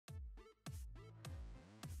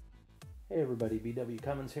Hey everybody,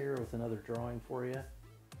 bwcummins here with another drawing for you.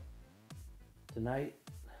 Tonight,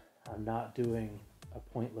 I'm not doing a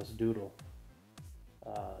pointless doodle.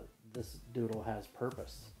 This doodle has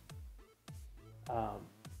purpose.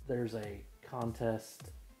 There's a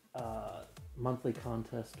contest, monthly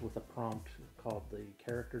contest with a prompt called the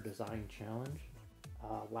Character Design Challenge.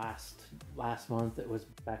 Last month it was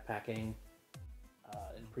backpacking.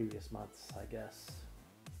 In previous months, I guess,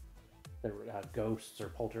 there were ghosts or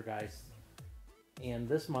poltergeists. And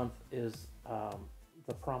this month is,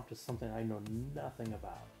 the prompt is something I know nothing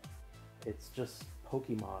about. It's just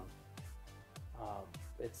Pokemon.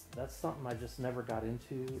 That's something I just never got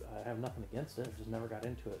into. I have nothing against it, just never got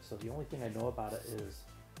into it. So the only thing I know about it is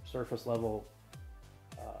surface level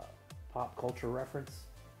pop culture reference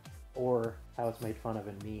or how it's made fun of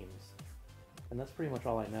in memes. And that's pretty much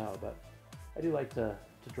all I know, but I do like to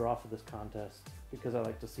draw for this contest because I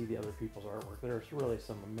like to see the other people's artwork. There's really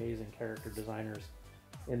some amazing character designers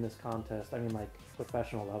in this contest. I mean, like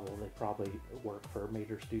professional level, they probably work for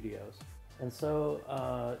major studios. And so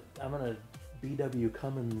I'm gonna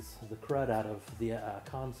bwcummins the crud out of the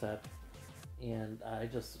concept, and I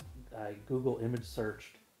Google image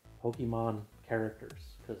searched Pokemon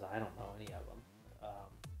characters because I don't know any of them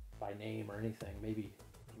by name or anything. Maybe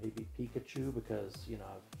Pikachu, because you know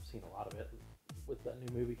I've seen a lot of it with that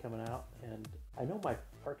new movie coming out. And I know my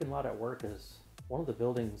parking lot at work is one of the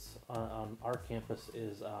buildings on our campus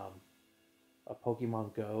is a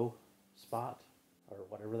Pokemon Go spot or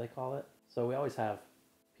whatever they call it. So we always have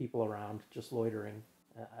people around just loitering.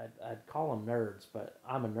 I'd call them nerds, but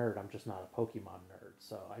I'm a nerd. I'm just not a Pokemon nerd.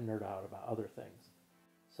 So I nerd out about other things.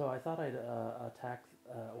 So I thought I'd attack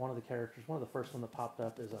one of the characters. One of the first one that popped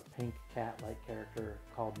up is a pink cat-like character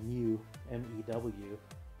called Mew, M-E-W.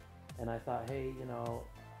 And I thought, hey, you know,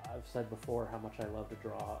 I've said before how much I love to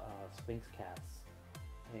draw Sphinx cats.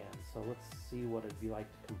 And so let's see what it'd be like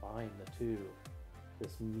to combine the two.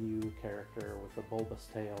 This Mew character with a bulbous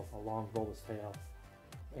tail, a long bulbous tail,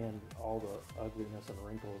 and all the ugliness and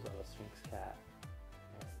wrinkles of a Sphinx cat.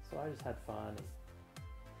 And so I just had fun and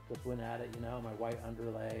just went at it, you know, my white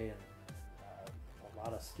underlay and a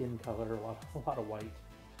lot of skin color, a lot of white.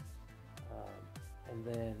 And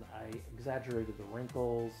then I exaggerated the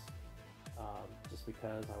wrinkles just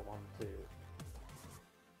because I wanted to.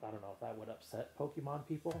 I don't know if that would upset Pokemon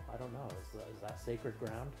people. I don't know. Is that sacred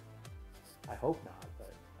ground? I hope not,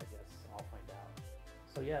 but I guess I'll find out.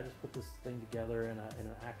 So yeah, I just put this thing together in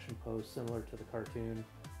an action pose similar to the cartoon,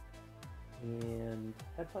 and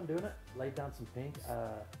had fun doing it. Laid down some pink.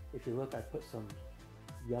 If you look, I put some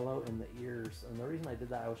yellow in the ears, and the reason I did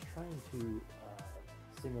that, I was trying to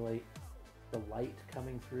simulate the light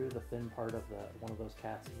coming through the thin part of one of those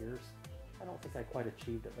cat's ears. I don't think I quite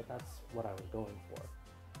achieved it, but that's what I was going for.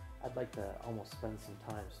 I'd like to almost spend some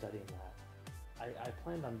time studying that. I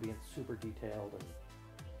planned on being super detailed and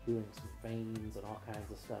doing some veins and all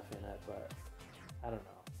kinds of stuff in it, but I don't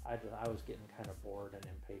know. I was getting kind of bored and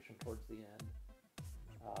impatient towards the end.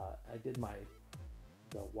 I did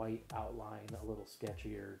the white outline a little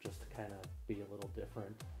sketchier just to kind of be a little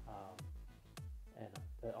different, and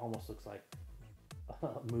it almost looks like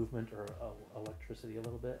movement or electricity a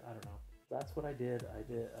little bit. I don't know. That's what I did.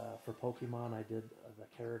 For Pokemon, I did the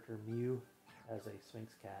character Mew as a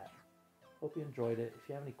Sphinx cat. Hope you enjoyed it. If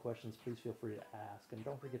you have any questions, please feel free to ask. And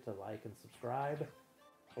don't forget to like and subscribe.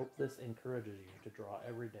 Hope this encourages you to draw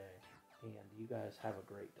every day. And you guys have a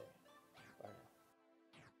great day.